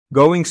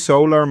Going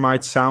solar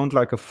might sound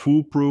like a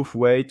foolproof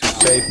way to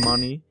save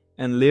money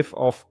and live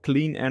off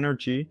clean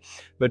energy,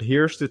 but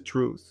here's the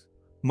truth.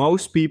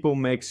 Most people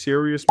make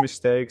serious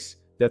mistakes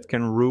that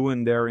can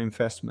ruin their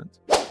investment.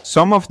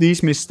 Some of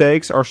these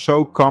mistakes are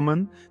so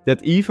common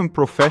that even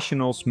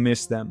professionals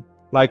miss them,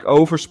 like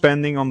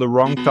overspending on the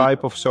wrong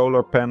type of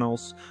solar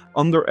panels,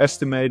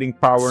 underestimating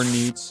power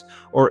needs,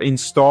 or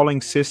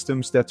installing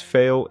systems that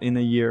fail in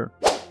a year.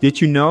 Did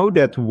you know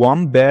that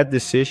one bad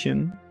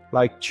decision,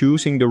 like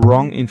choosing the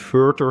wrong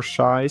inverter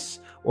size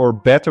or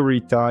battery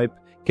type,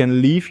 can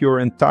leave your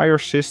entire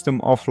system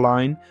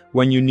offline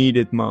when you need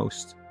it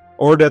most?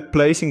 Or that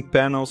placing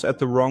panels at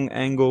the wrong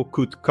angle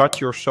could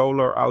cut your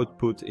solar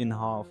output in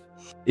half?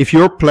 If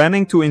you're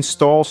planning to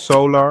install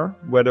solar,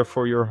 whether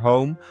for your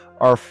home,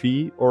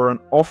 RV or an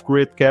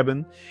off-grid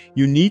cabin,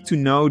 you need to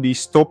know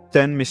these top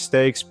 10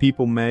 mistakes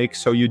people make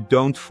so you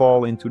don't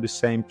fall into the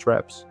same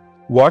traps.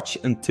 Watch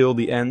until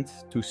the end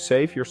to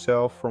save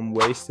yourself from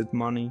wasted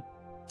money,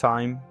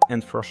 time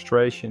and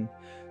frustration.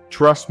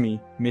 Trust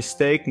me,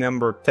 mistake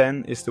number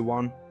 10 is the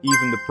one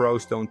even the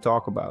pros don't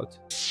talk about.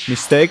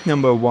 Mistake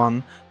number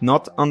 1,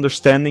 not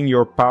understanding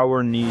your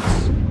power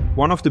needs.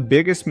 One of the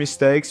biggest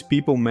mistakes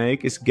people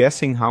make is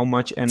guessing how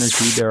much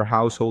energy their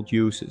household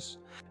uses.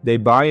 They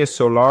buy a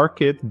solar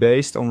kit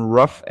based on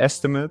rough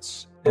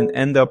estimates and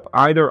end up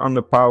either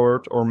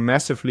underpowered or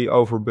massively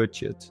over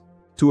budget.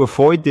 To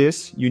avoid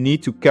this, you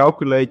need to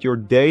calculate your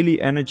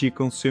daily energy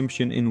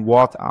consumption in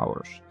watt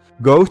hours.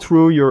 Go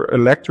through your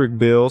electric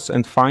bills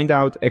and find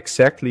out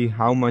exactly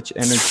how much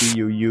energy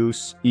you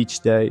use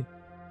each day.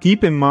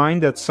 Keep in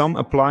mind that some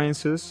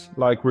appliances,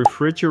 like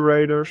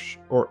refrigerators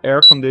or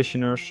air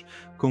conditioners,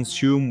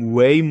 consume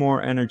way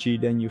more energy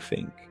than you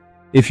think.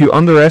 If you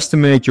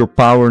underestimate your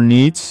power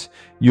needs,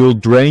 you'll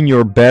drain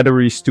your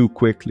batteries too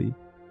quickly,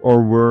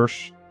 or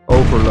worse,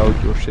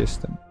 overload your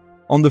system.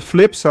 On the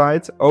flip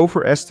side,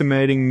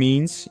 overestimating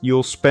means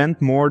you'll spend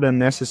more than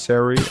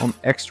necessary on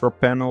extra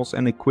panels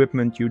and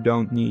equipment you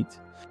don't need.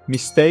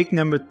 Mistake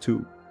number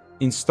 2,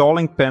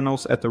 installing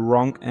panels at the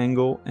wrong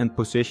angle and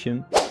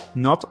position.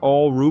 Not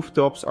all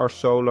rooftops are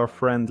solar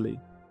friendly.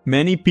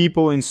 Many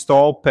people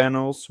install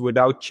panels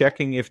without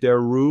checking if their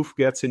roof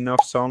gets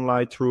enough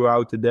sunlight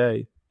throughout the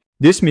day.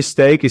 This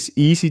mistake is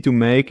easy to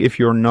make if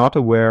you're not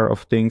aware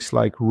of things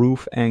like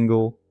roof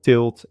angle,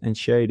 tilt and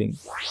shading.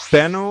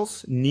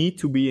 Panels need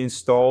to be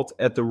installed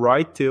at the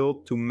right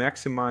tilt to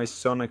maximize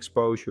sun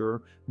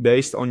exposure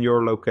based on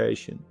your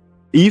location.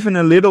 Even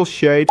a little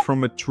shade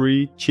from a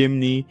tree,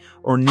 chimney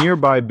or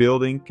nearby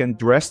building can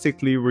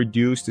drastically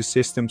reduce the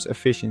system's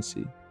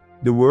efficiency.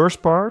 The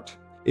worst part?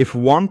 If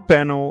one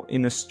panel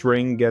in a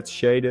string gets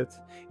shaded,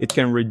 it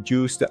can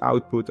reduce the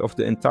output of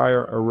the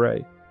entire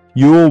array.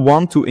 You will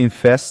want to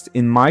invest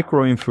in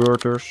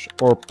microinverters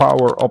or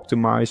power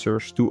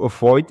optimizers to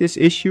avoid this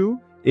issue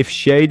if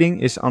shading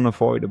is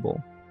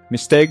unavoidable.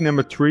 Mistake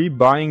number 3,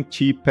 buying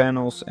cheap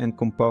panels and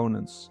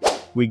components.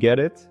 We get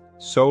it,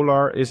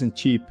 solar isn't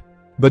cheap.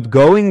 But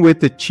going with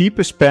the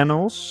cheapest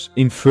panels,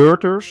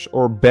 inverters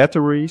or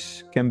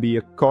batteries can be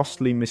a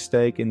costly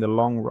mistake in the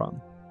long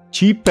run.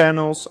 Cheap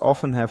panels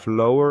often have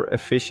lower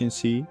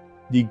efficiency,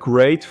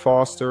 degrade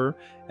faster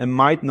and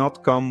might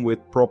not come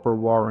with proper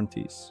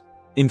warranties.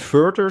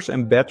 Inverters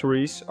and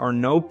batteries are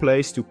no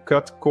place to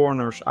cut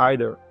corners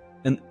either.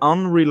 An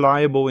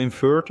unreliable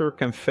inverter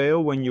can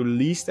fail when you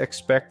least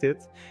expect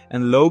it,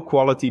 and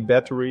low-quality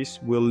batteries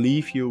will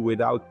leave you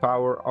without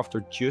power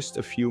after just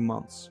a few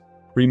months.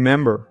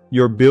 Remember,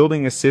 you're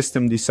building a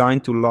system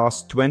designed to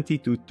last 20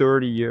 to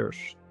 30 years.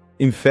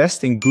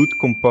 Invest in good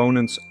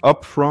components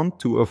upfront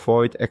to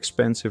avoid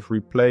expensive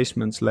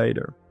replacements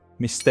later.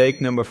 Mistake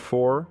number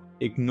 4,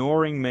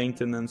 ignoring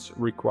maintenance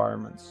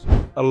requirements.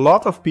 A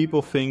lot of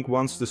people think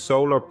once the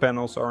solar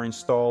panels are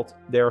installed,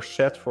 they are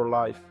set for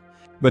life.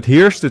 But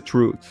here's the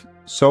truth.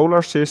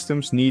 Solar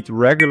systems need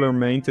regular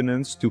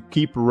maintenance to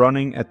keep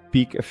running at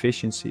peak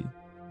efficiency.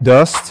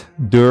 Dust,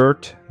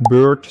 dirt,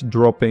 bird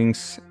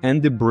droppings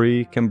and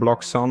debris can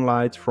block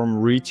sunlight from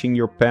reaching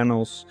your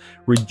panels,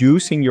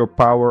 reducing your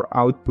power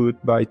output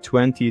by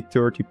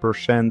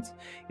 20–30%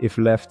 if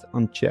left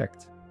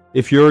unchecked.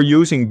 If you're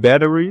using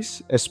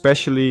batteries,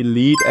 especially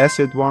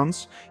lead-acid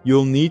ones,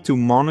 you'll need to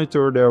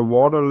monitor their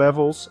water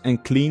levels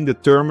and clean the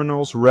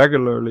terminals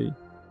regularly.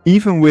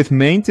 Even with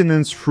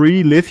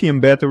maintenance-free lithium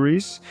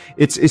batteries,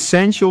 it's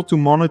essential to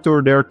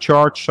monitor their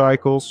charge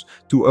cycles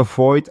to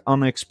avoid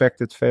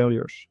unexpected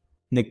failures.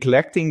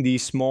 Neglecting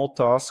these small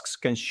tasks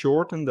can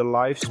shorten the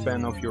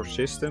lifespan of your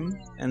system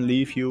and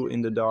leave you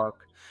in the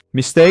dark.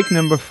 Mistake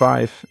number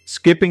 5,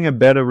 skipping a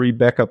battery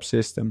backup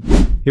system.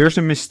 Here's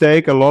a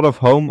mistake a lot of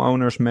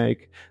homeowners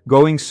make,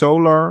 going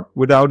solar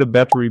without a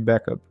battery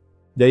backup.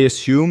 They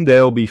assume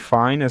they'll be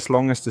fine as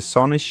long as the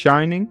sun is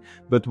shining,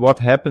 but what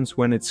happens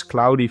when it's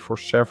cloudy for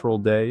several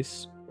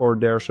days or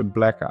there's a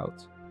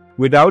blackout?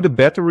 Without a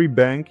battery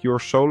bank, your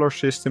solar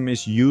system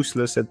is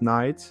useless at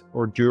night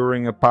or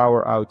during a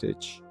power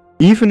outage.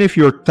 Even if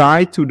you're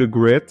tied to the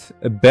grid,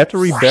 a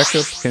battery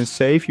backup can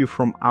save you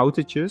from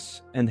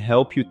outages and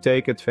help you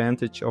take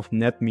advantage of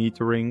net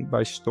metering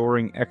by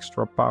storing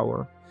extra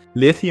power.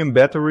 Lithium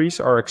batteries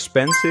are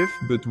expensive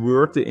but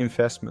worth the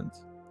investment.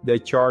 They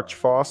charge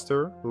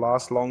faster,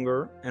 last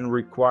longer, and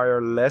require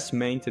less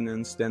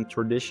maintenance than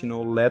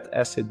traditional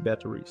lead-acid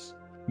batteries.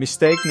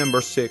 Mistake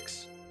number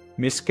 6.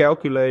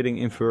 Miscalculating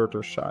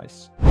inverter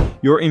size.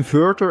 Your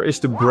inverter is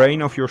the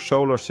brain of your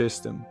solar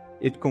system.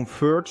 It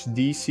converts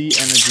DC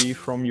energy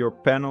from your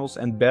panels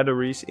and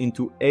batteries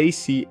into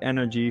AC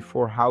energy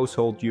for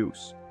household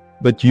use.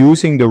 But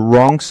using the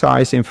wrong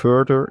size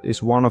inverter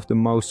is one of the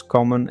most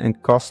common and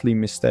costly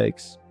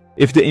mistakes.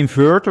 If the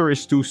inverter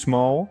is too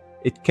small,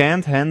 it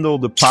can't handle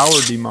the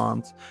power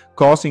demand,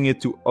 causing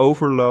it to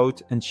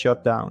overload and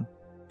shut down.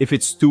 If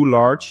it's too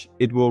large,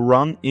 it will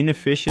run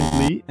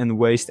inefficiently and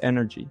waste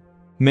energy.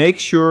 Make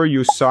sure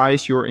you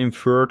size your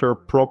inverter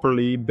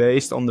properly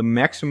based on the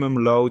maximum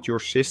load your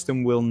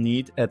system will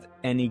need at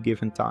any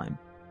given time.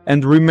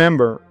 And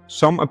remember,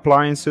 some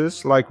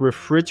appliances like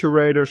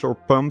refrigerators or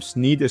pumps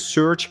need a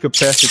surge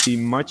capacity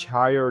much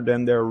higher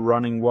than their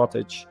running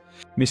wattage.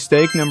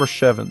 Mistake number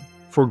 7.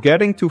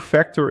 Forgetting to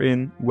factor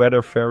in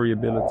weather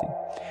variability.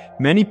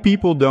 Many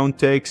people don't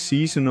take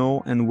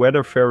seasonal and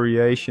weather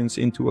variations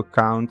into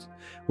account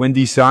when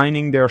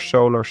designing their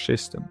solar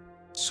system.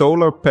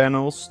 Solar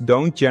panels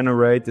don't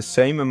generate the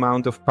same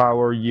amount of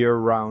power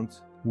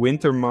year-round.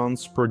 Winter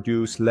months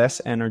produce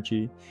less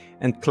energy,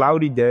 and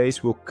cloudy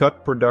days will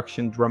cut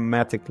production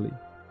dramatically.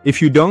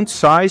 If you don't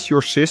size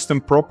your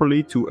system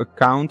properly to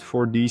account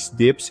for these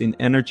dips in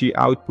energy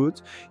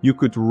output, you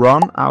could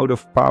run out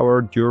of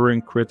power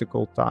during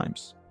critical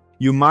times.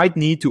 You might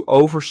need to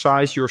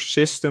oversize your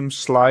system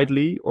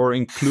slightly or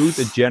include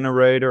a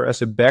generator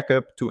as a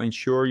backup to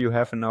ensure you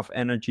have enough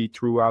energy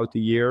throughout the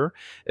year,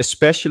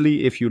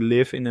 especially if you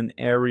live in an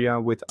area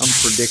with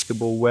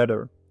unpredictable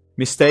weather.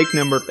 Mistake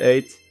number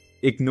 8.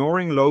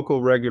 Ignoring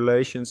local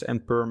regulations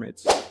and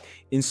permits.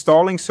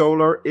 Installing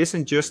solar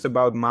isn't just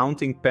about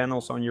mounting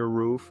panels on your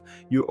roof,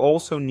 you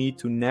also need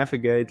to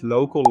navigate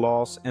local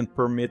laws and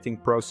permitting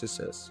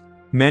processes.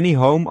 Many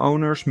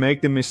homeowners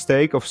make the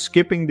mistake of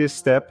skipping this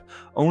step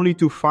only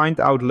to find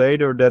out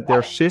later that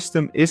their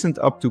system isn't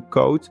up to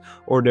code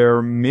or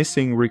they're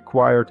missing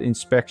required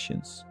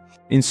inspections.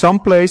 In some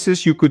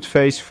places you could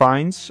face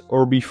fines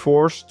or be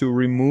forced to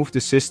remove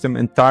the system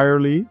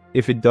entirely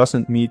if it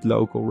doesn't meet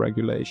local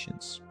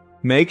regulations.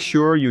 Make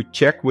sure you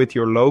check with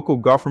your local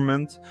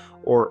government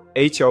or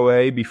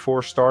HOA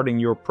before starting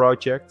your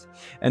project,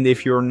 and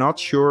if you're not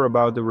sure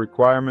about the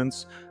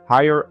requirements,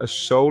 hire a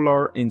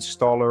solar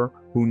installer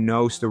who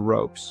knows the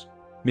ropes.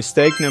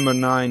 Mistake number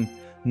 9.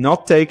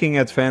 Not taking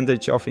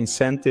advantage of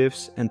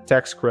incentives and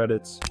tax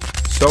credits.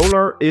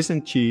 Solar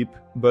isn't cheap,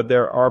 but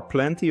there are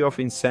plenty of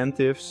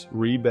incentives,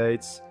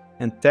 rebates,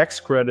 and tax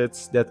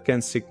credits that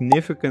can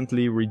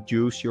significantly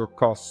reduce your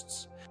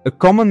costs. A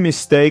common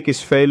mistake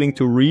is failing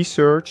to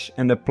research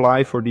and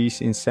apply for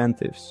these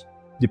incentives.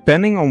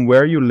 Depending on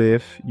where you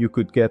live, you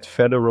could get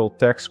federal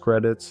tax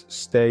credits,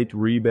 state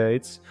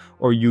rebates,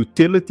 or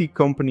utility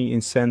company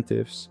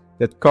incentives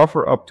that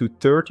cover up to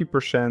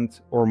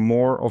 30% or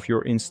more of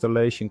your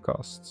installation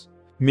costs.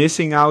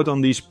 Missing out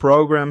on these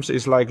programs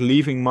is like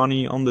leaving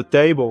money on the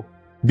table.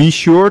 Be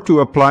sure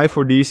to apply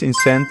for these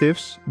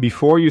incentives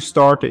before you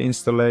start the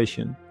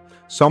installation.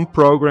 Some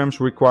programs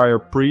require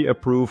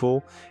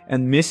pre-approval,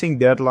 and missing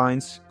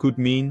deadlines could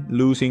mean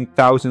losing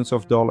thousands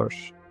of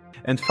dollars.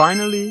 And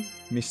finally,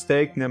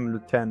 mistake number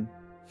 10.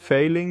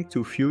 Failing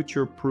to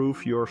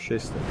future-proof your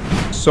system.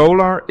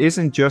 Solar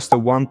isn't just a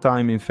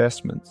one-time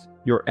investment.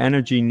 Your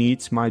energy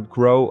needs might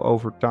grow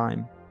over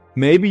time.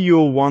 Maybe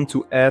you'll want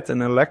to add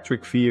an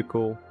electric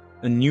vehicle,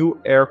 a new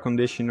air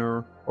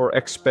conditioner, or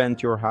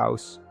expand your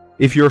house.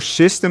 If your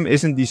system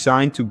isn't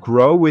designed to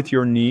grow with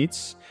your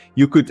needs,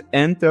 you could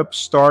end up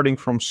starting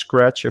from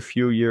scratch a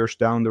few years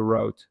down the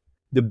road.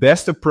 The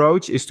best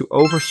approach is to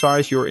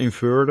oversize your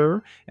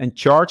inverter and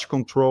charge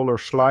controller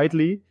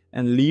slightly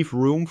and leave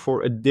room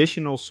for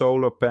additional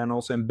solar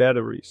panels and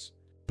batteries.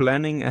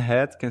 Planning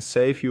ahead can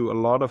save you a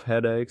lot of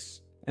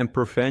headaches and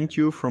prevent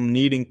you from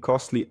needing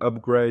costly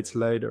upgrades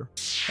later.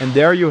 And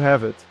there you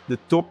have it, the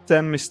top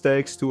 10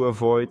 mistakes to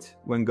avoid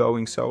when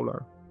going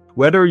solar.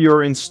 Whether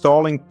you're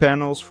installing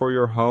panels for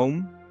your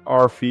home,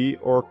 RV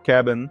or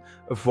cabin,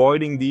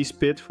 avoiding these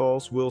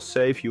pitfalls will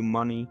save you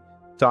money,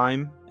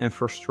 time and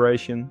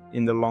frustration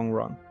in the long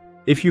run.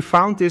 If you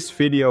found this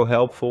video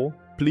helpful,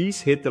 please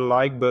hit the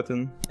like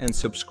button and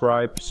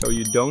subscribe so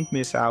you don't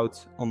miss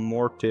out on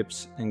more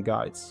tips and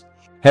guides.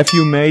 Have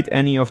you made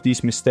any of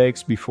these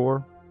mistakes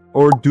before?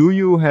 Or do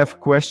you have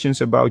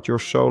questions about your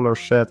solar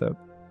setup?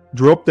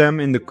 Drop them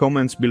in the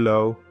comments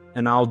below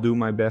and I'll do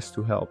my best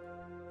to help.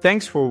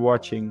 Thanks for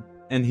watching,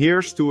 and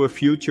here's to a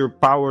future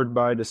powered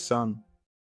by the sun.